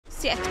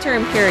Sector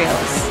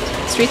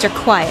Imperialist. Streets are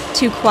quiet.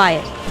 Too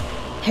quiet.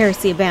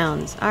 Heresy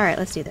abounds. Alright,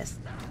 let's do this.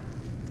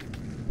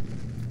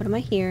 What am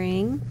I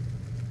hearing?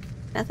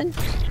 Nothing?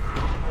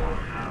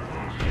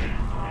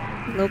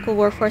 Local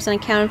workforce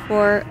unaccounted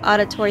for.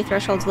 Auditory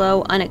thresholds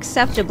low.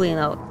 Unacceptably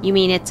low. You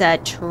mean it's a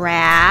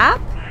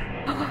trap?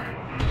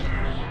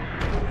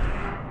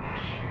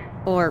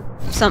 Or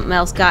something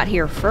else got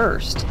here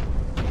first.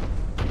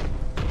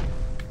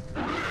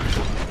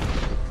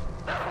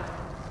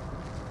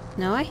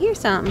 No, I hear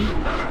something.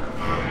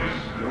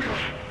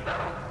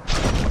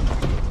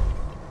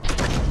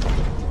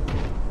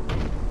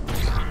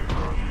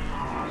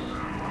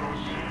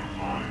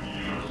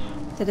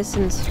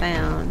 Citizens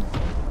found.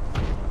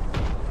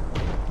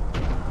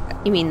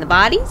 You mean the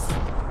bodies?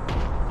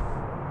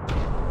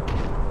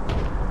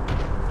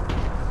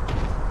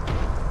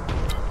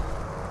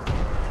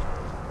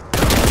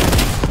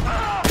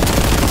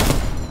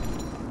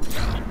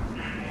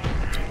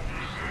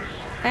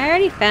 I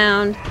already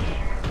found.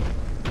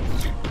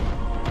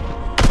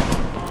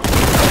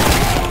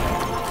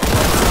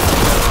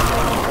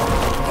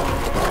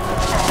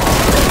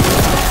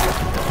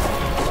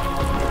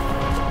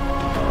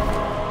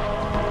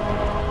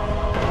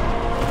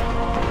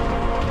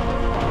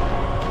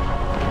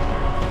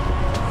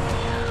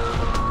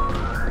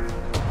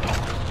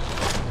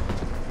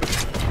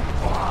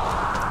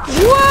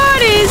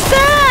 What is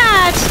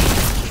that?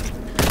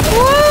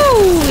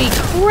 Holy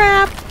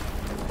crap!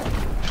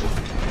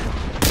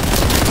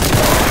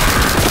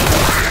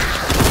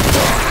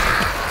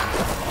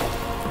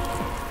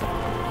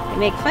 They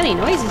make funny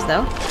noises,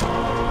 though.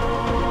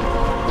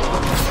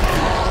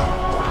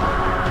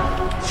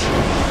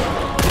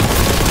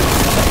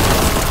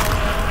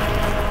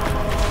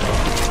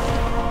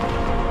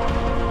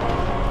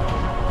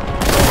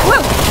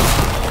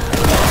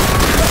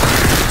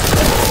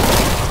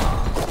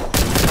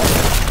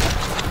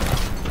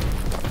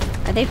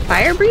 Are they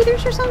fire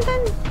breathers or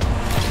something?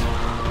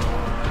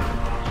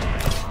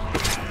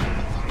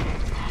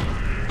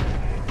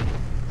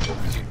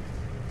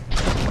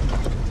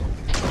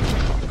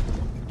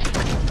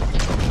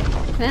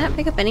 Can I not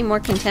pick up any more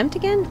contempt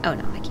again? Oh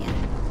no, I can't.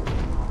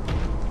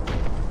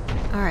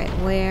 Alright,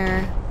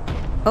 where...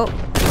 Oh,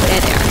 there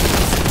they are.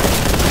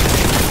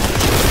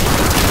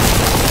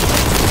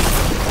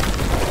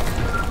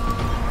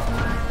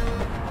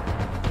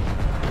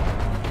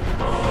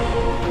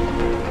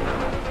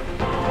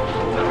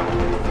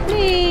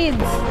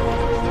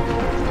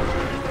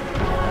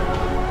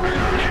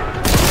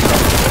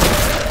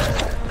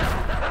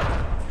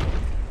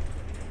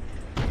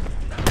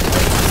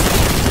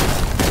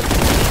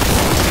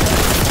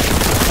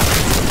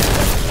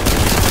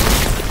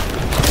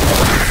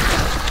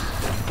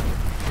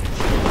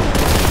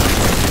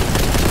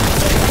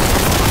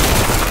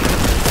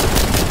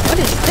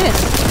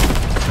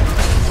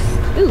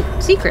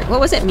 Secret. What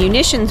was it?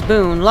 Munitions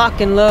boon.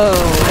 Lock and load.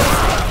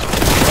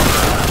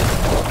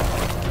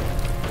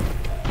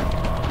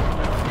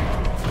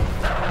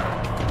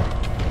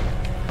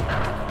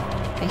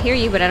 I hear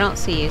you, but I don't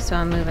see you, so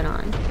I'm moving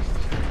on.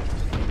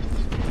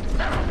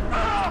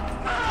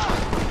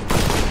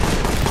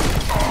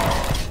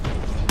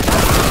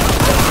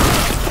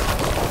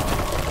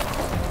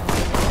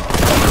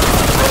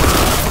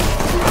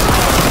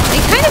 They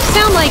kind of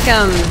sound like,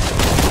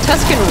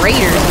 Tusken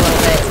Raiders a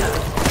little bit.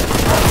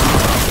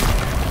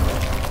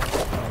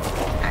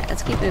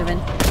 Let's keep moving.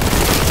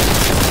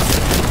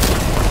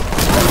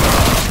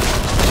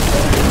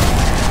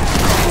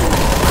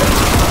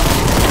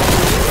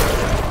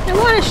 I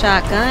want a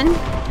shotgun.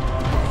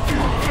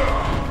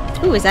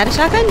 Ooh, is that a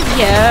shotgun?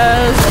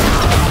 Yes!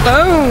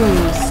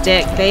 Boom!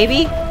 Stick,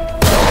 baby.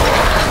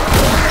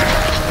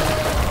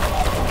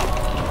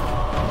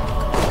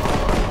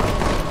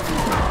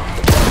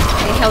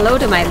 Say hello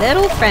to my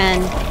little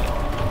friend.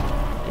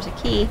 There's a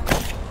key.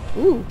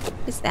 Ooh, what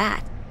is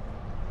that?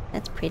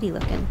 That's pretty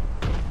looking.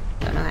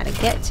 Don't know how to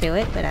get to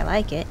it, but I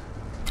like it.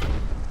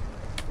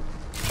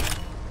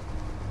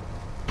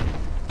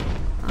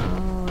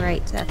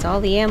 Alright, that's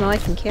all the ammo I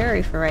can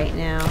carry for right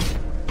now.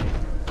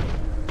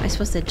 Am I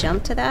supposed to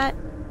jump to that?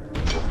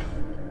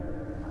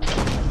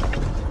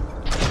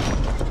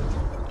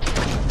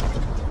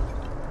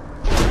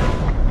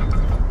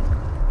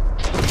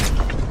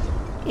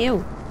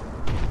 Ew.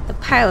 The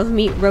pile of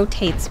meat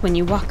rotates when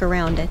you walk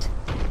around it.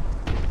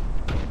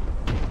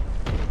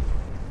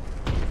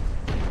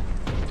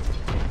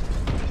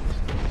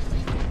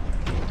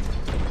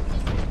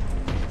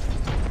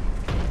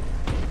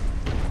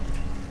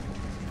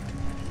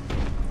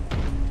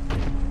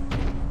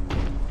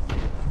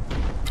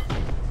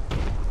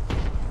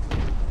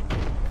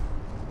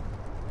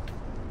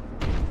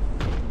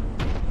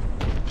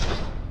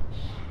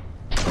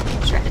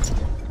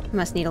 I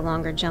must need a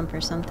longer jump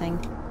or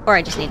something. Or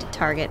I just need to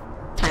time it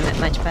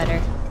much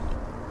better.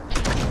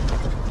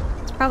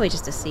 It's probably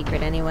just a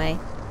secret anyway.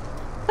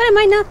 But it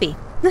might not be.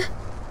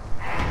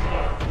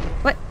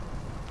 What?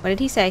 What did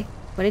he say?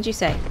 What did you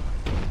say?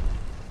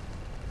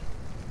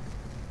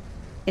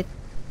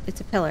 It's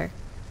a pillar.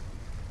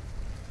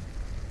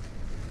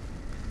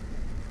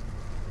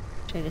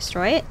 Should I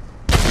destroy it?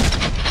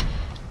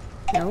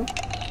 No.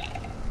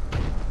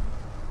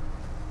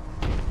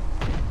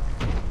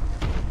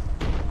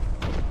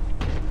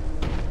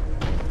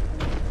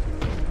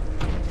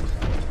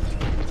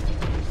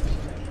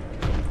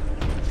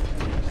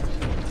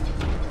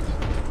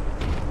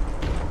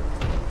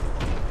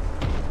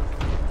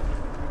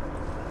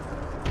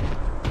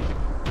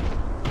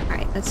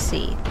 Alright, let's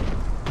see.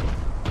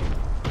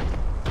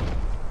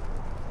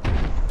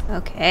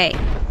 Okay.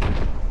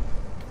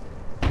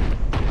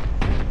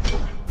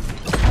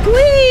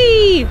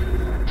 Whee!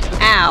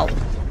 Ow.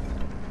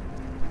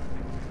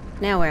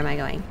 Now where am I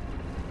going?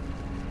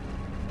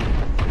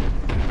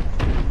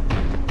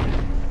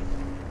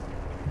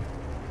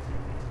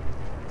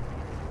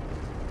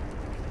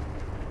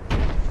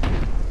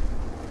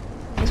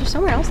 Is there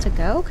somewhere else to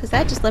go? Because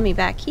that just led me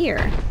back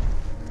here.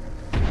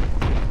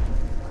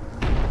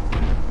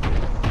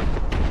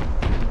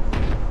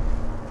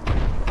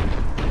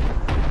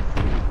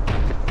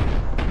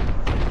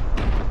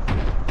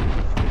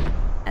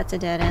 That's a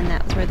dead end.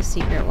 That was where the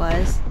secret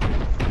was.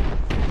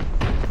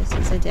 This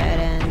is a dead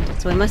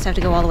end. So we must have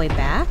to go all the way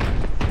back?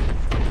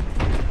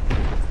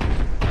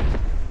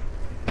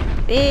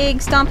 Big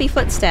stompy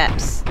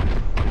footsteps.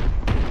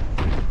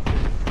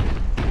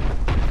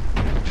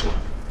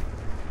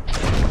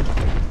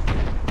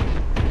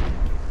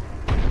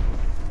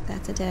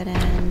 That's a dead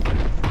end.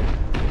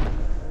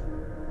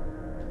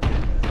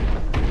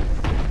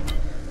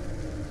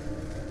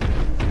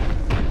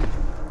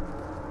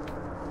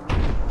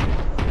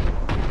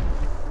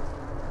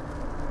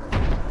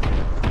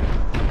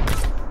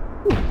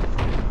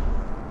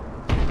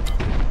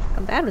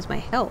 How bad was my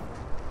health?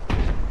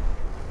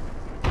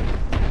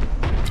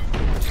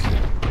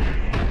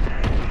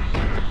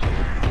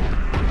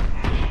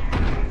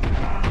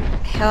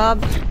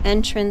 Hub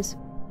entrance.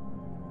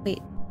 Wait,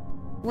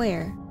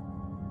 where?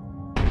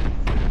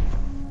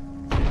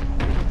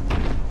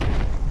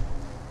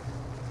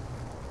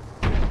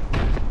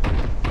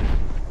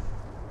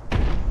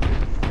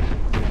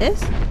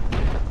 This?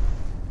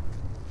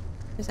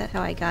 Is that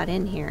how I got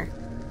in here?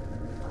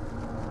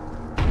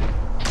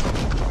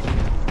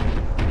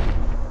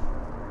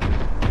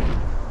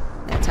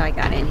 That's how I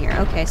got in here.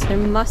 Okay, so there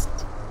must...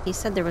 He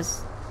said there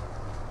was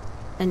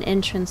an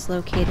entrance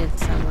located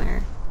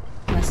somewhere.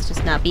 Must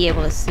just not be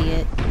able to see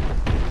it.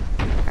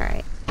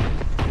 Alright.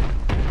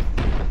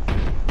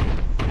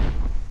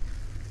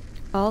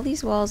 All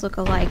these walls look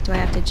alike. Do I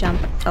have to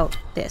jump? Oh,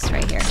 this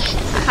right here.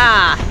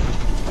 Aha!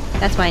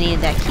 That's why I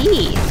needed that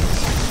key.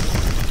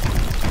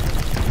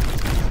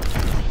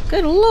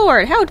 Good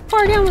lord, how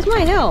far down was my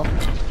health?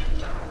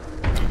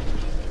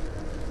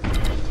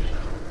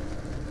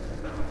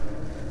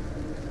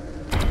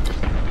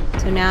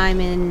 So now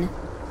I'm in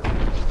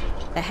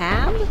the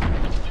hab?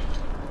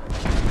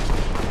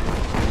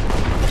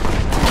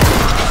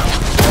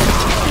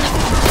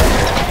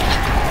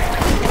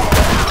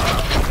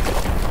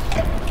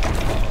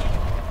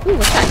 Ooh,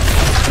 what's that?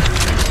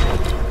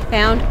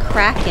 Found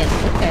Kraken,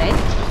 okay.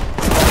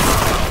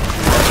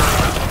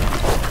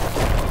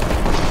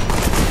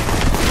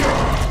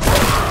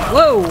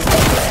 Whoa!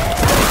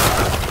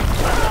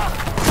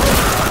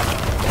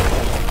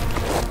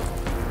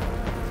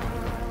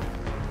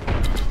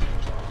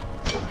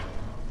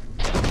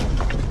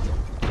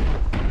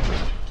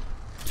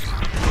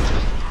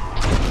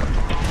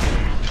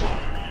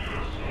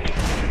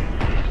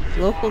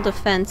 Local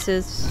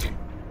defenses.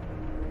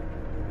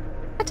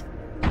 What?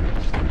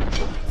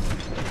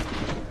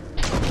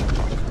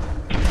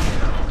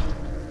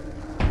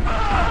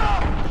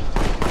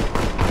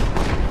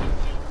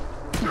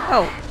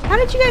 Oh, how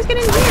did you guys get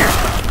in here?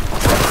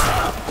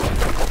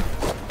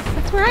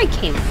 That's where I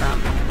came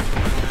from.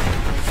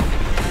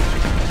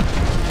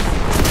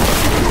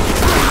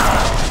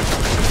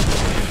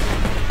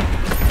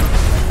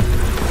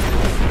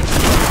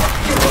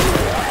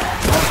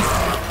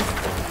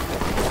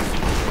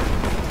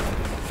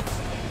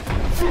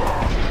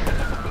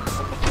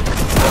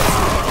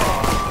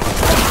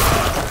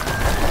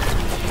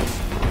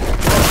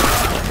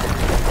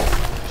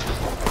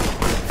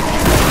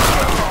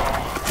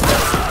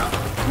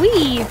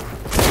 Whee!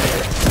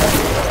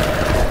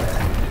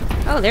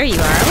 Oh, there you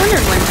are. I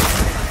wondered when...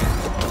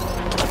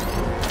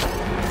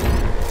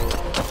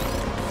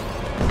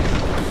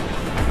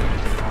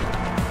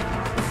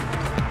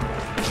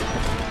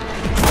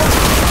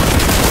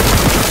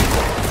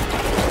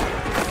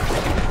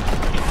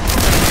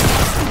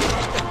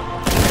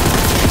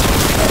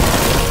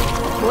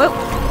 Whoa!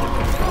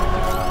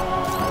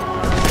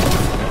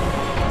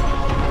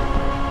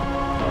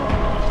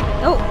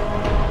 Oh!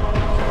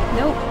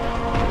 Nope.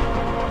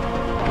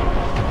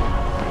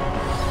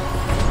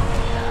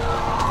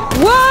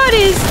 What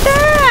is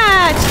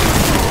that?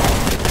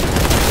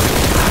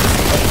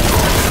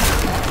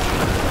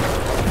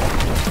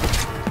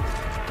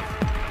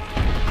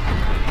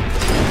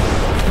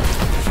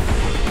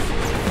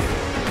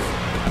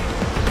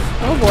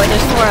 Oh boy,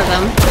 there's more of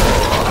them.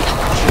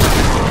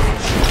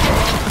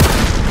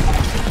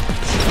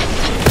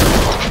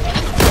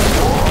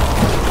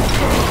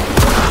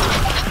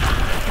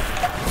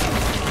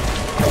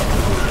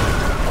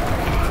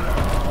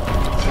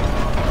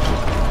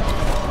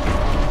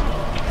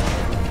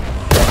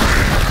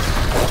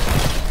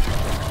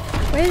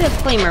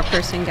 flamer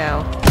person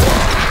go?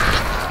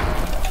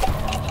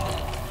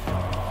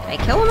 Did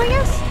I kill him, I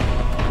guess?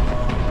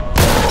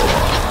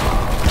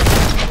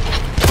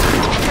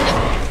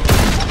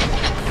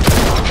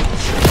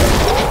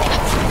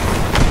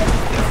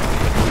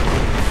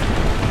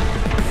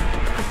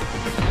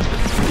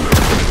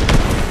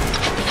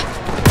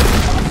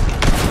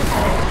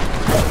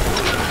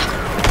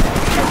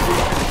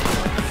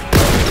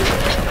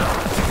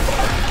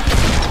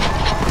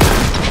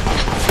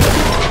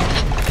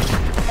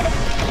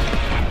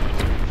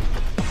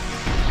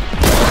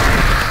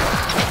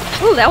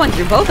 Ooh, that went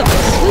through both of them.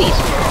 Sweet.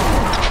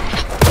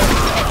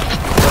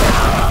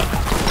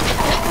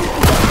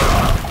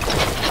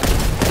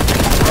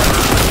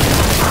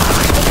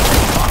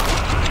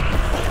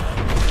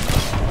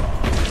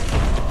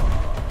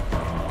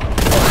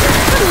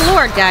 Good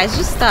lord, guys,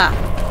 just stop.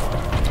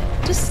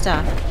 Just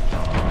stop.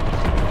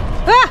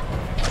 Ah!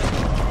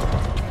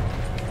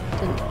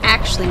 Didn't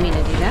actually mean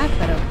to do that,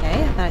 but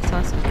okay. I thought I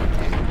saw something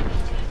there.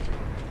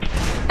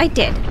 I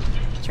did.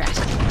 Trash.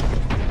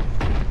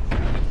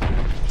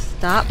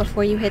 Stop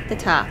before you hit the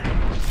top.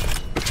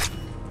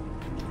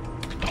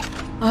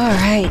 All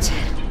right.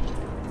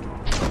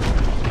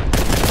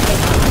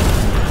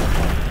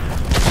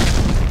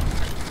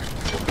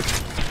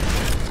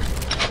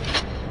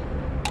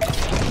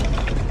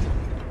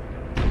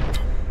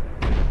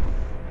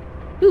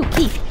 Ooh,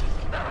 key.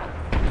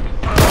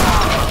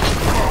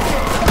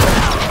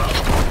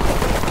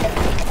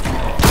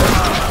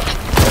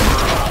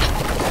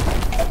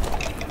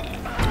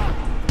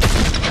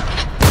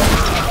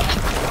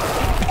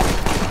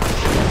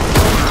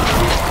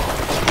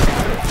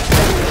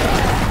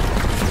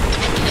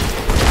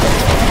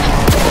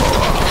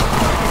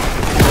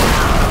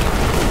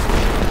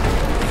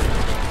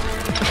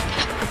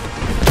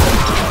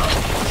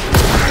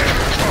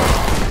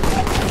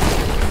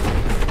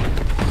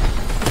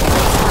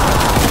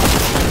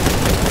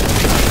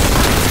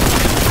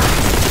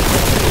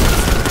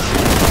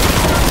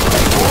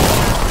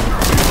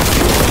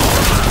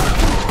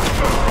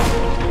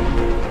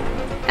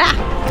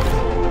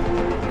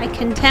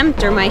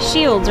 Contempt or my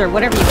shields or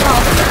whatever you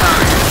call them are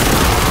gone.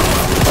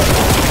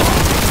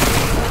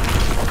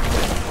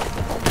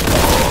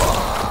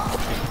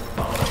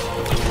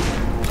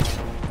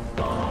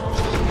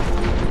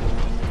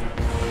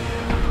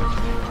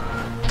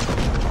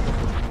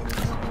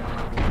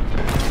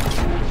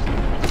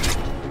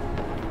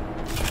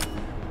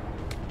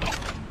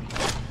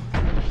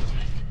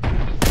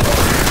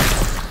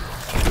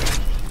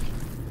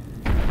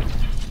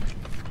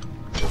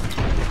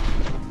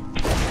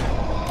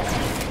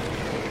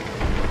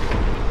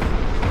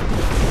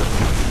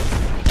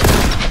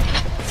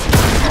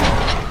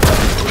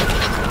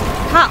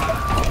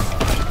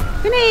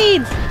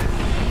 Grenades!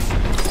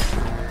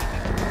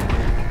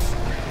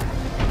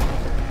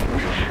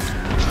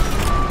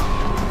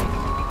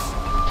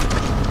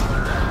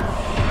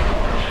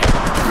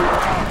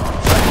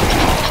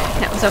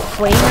 That was a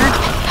flamer?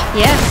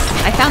 Yes,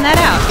 I found that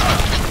out.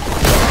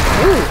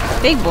 Ooh,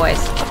 big boys.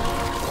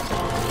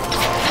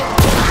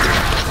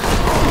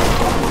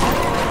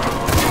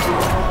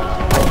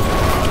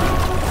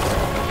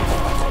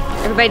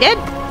 Everybody dead?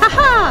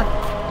 Haha!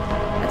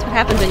 That's what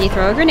happens when you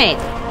throw a grenade.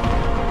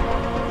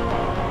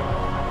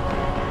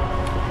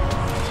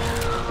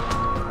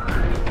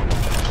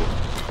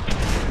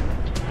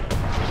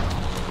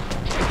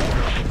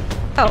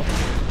 Oh,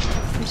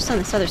 I'm just on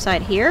this other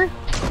side here.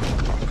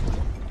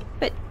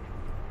 But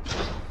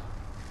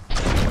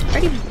I've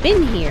already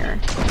been here.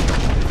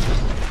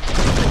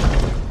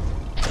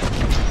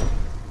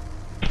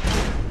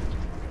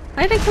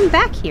 Why did I come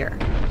back here?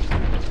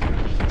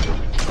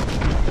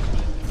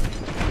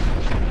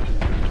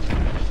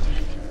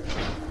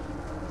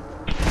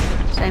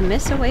 Did I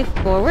miss a way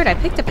forward? I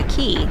picked up a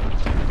key.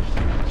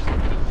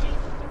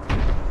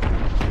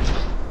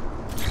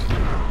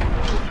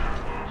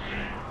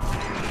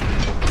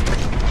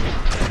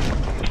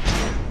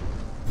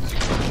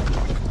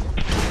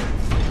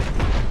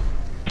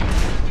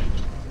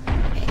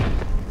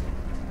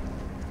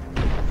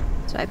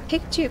 I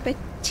picked you, but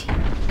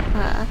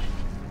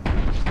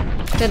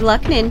good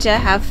luck, ninja.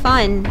 Have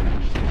fun.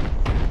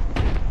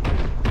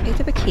 Picked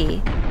up a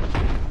key.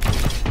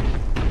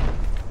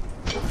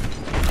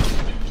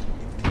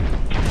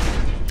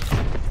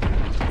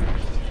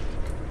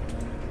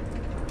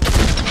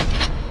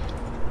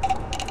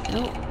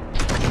 Nope.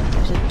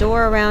 There's a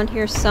door around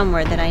here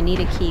somewhere that I need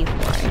a key for.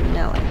 I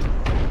know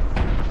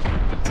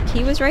it. The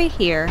key was right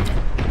here,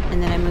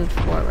 and then I moved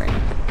forward.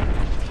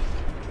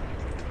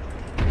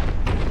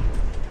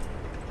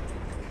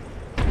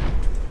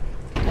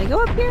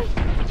 Go up here?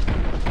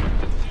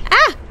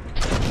 Ah!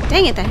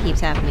 Dang it, that keeps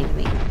happening to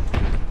me.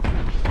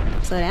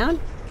 Slow down.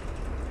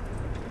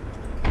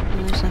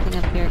 Oh, there's nothing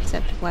up here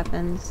except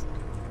weapons.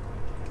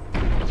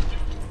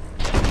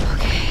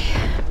 Okay.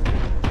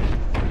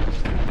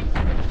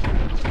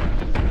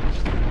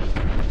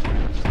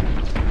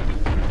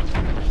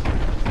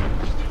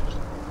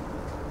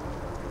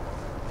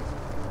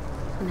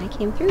 And I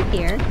came through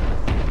here.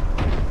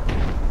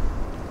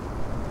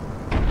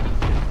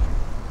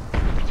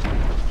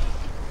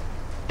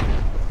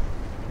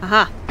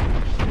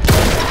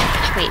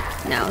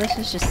 No, this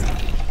is just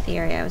the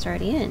area I was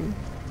already in.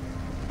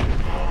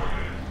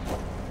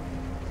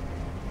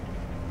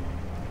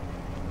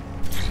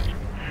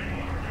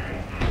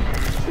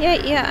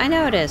 Yeah, I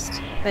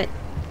noticed, but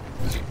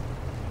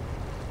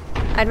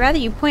I'd rather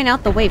you point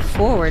out the way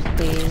forward,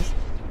 please.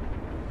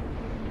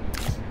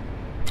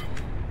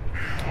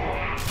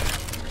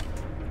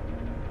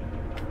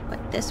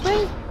 What, this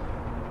way?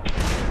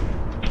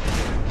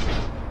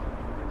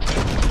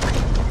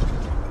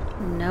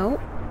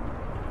 Nope.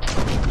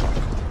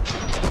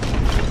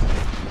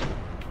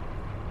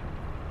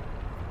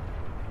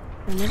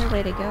 Another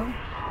way to go?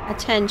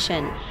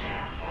 Attention.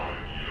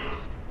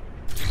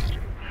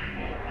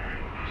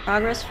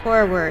 Progress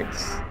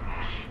forwards.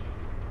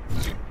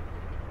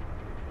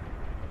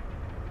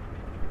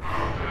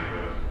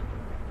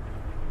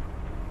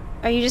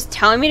 Are you just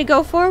telling me to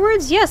go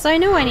forwards? Yes, I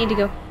know I need to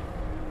go.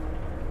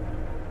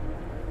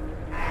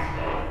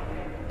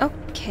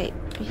 Okay,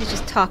 he's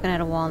just talking at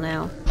a wall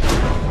now.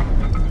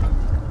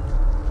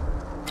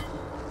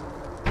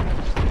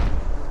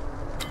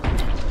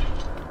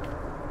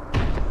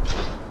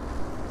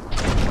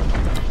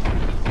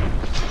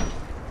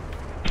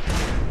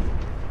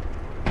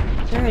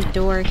 Is there a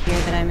door here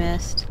that I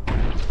missed?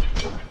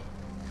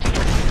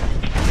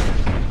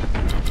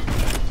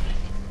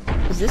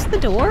 Is this the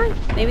door?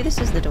 Maybe this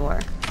is the door.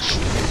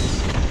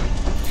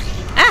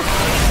 Ah!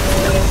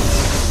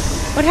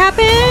 What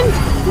happened?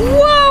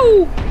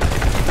 Whoa!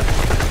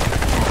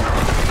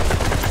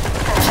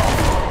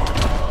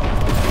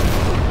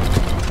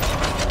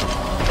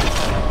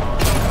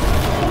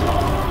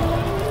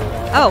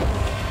 Oh.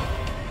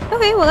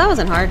 Okay, well that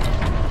wasn't hard. I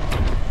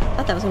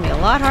thought that was gonna be a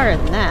lot harder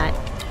than that.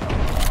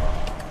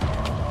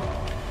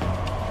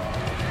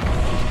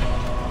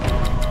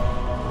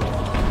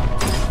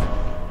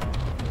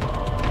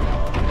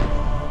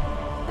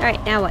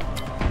 Alright, now what?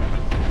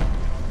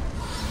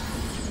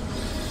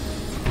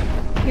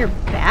 You're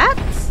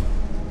bats?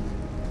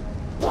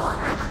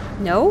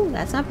 No,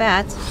 that's not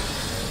bats.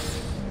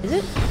 Is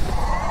it?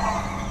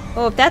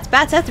 Oh, if that's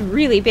bats, that's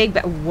really big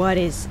bat. What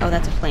is? Oh,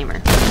 that's a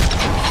flamer.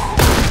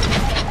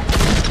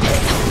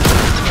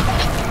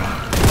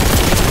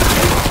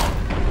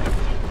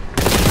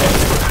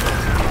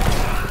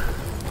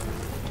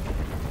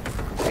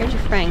 Where'd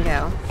your friend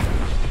go?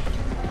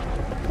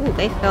 Ooh,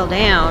 they fell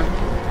down.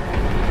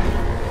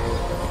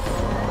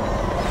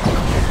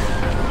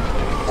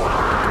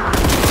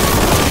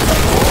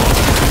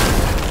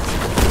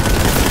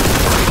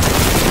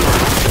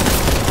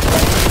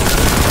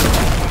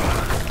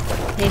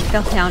 They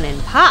fell down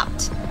and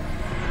popped.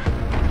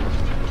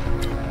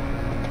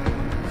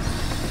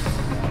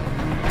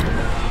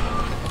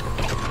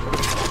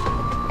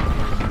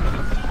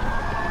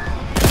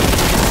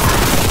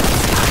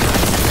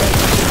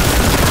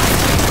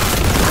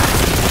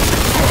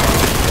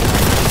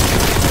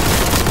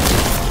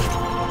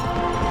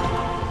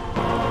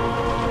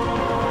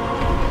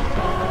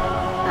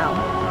 Oh,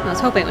 I was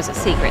hoping it was a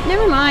secret.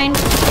 Never mind.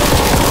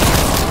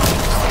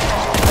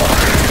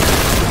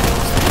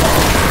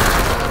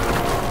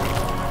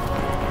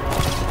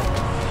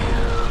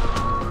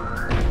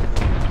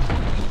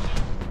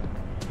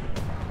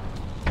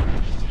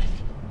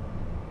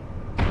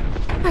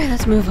 Alright,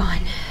 let's move on.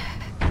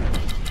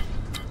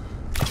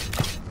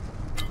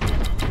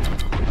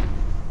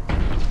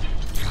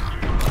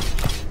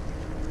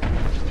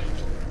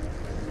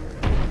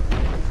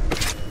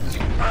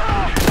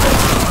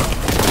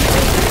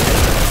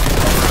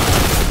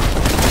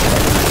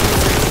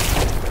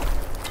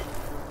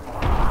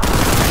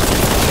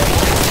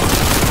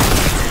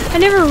 I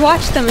never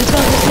watched them until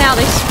just now.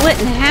 They split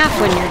in half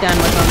when you're done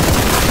with them.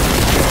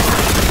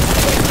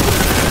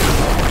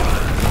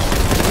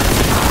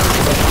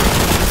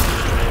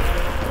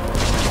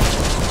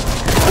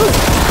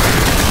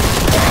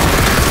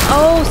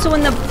 Oh, so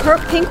when the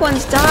pink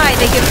ones die,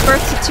 they give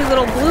birth to two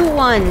little blue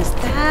ones.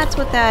 That's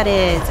what that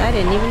is. I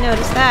didn't even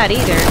notice that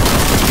either.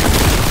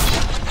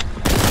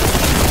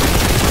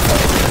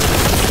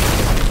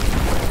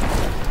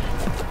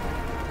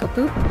 Go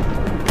poop.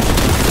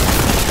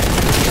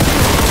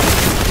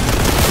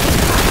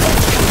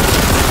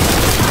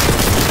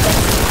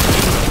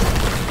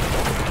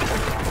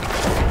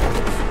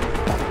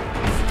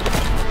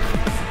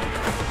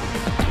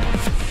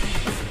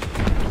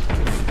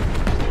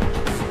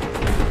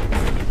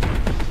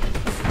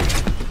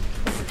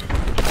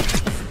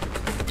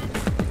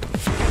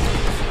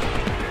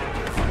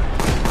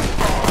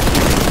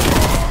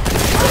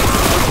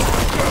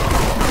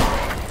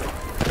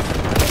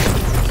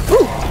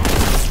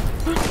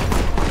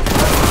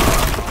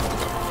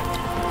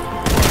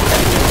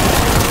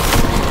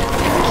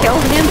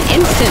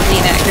 Instantly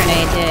that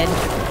grenade did.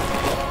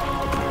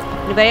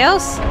 Anybody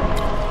else?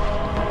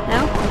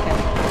 No? Okay.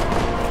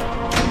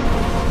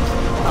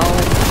 Oh.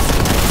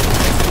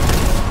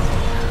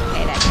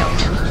 Okay, that killed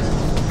him.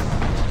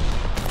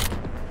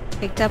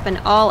 Picked up an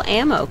all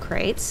ammo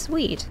crate.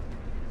 Sweet.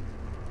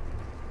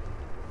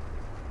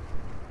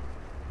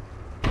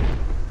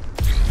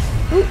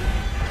 Ooh.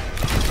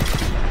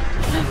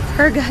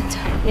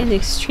 Purgat in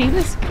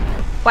extremis.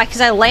 Why,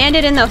 because I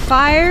landed in the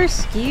fire?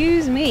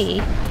 Excuse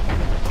me.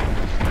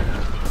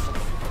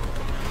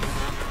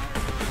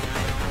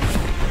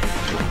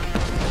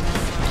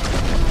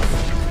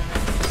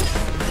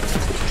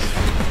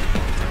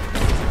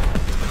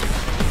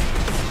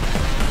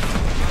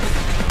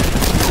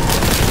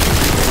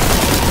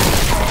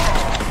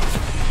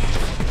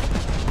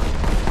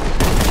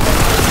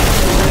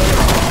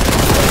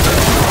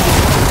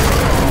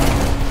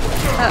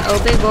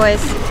 Uh-oh, big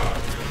boys.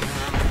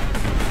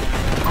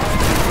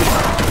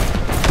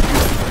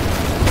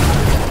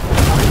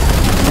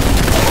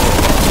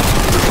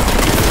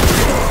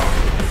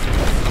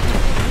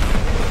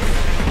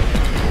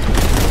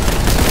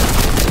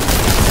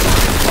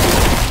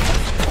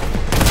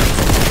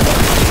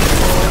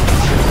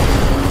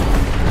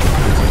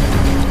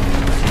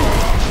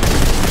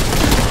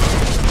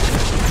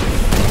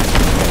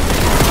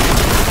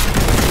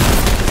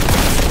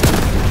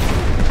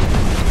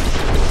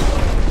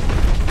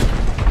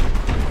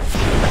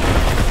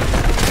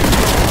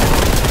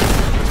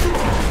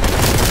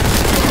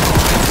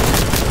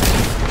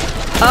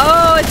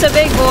 Oh, it's a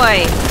big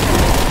boy.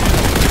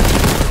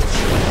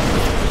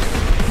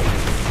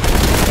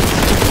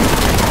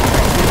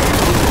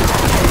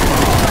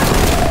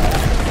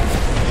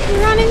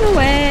 Running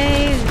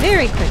away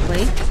very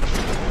quickly.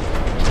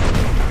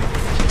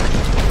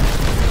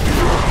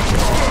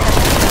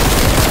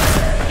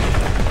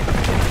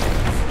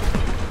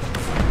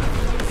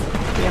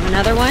 We have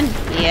another one?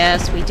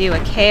 Yes, we do. A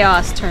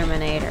Chaos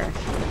Terminator.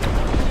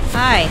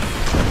 Hi.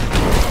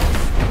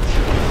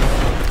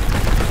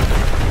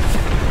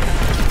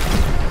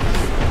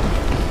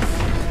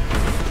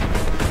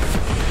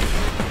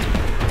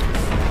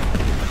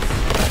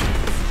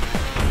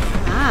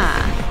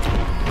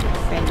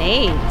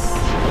 Grenades.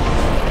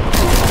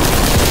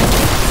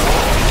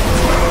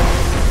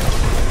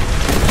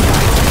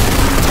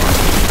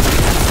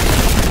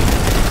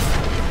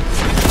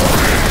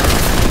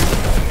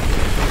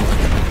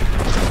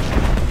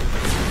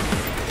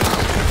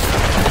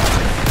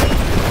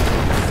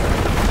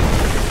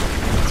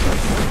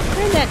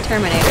 Where'd that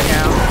Terminator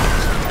go?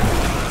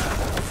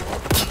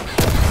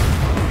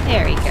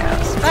 There he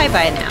goes.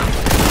 Bye-bye now.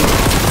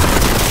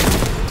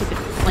 Stupid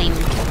flame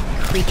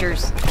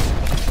creatures.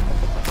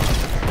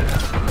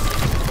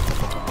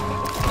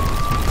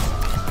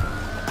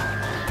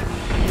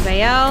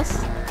 Anybody else?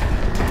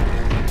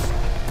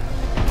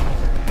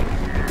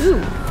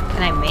 Ooh,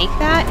 can I make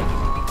that?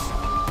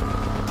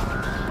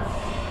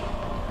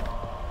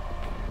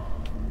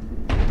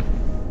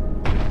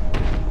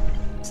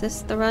 Is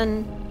this the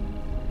run?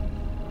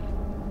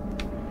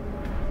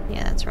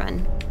 Yeah, that's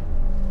run.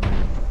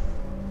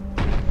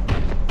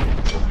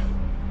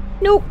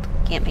 Nope,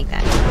 can't make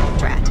that.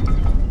 Drat.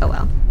 Oh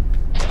well.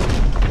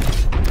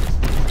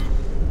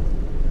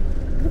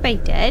 Everybody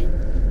dead?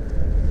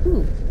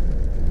 Ooh.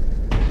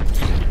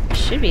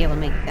 Should be able to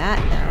make that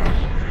though.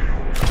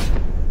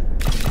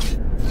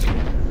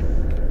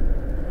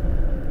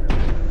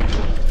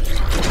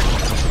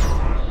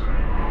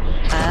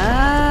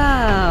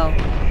 Oh.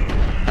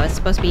 I was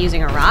supposed to be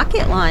using a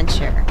rocket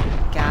launcher.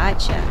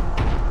 Gotcha.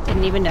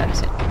 Didn't even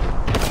notice it,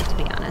 to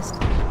be honest.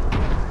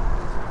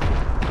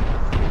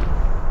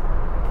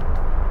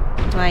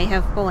 Do I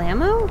have full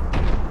ammo?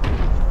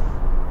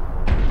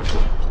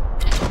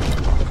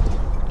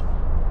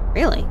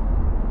 Really?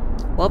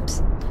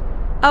 Whoops.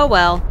 Oh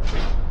well.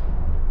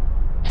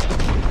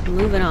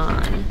 Moving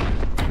on.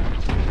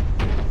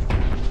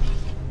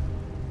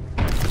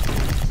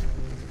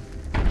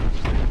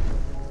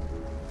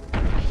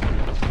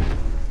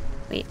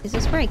 Wait, is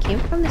this where I came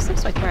from? This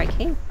looks like where I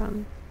came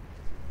from.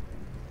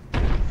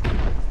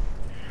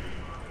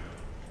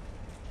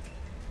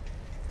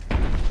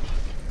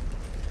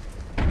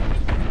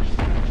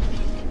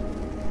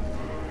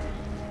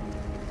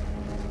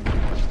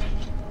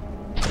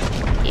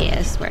 Yeah,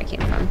 this is where I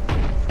came from.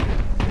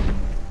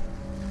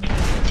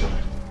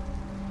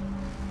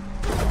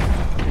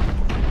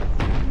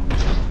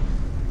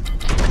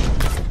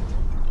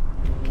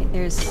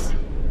 There's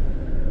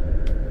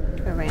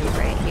a ramp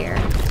right here.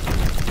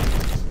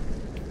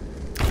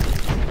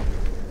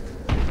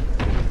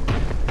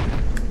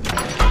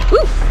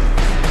 Woo!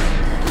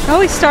 It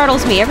always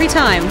startles me every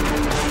time.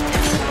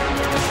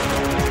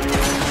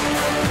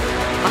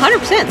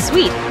 100%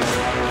 sweet.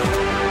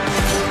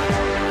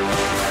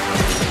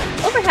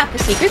 Over half the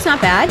secrets, not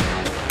bad.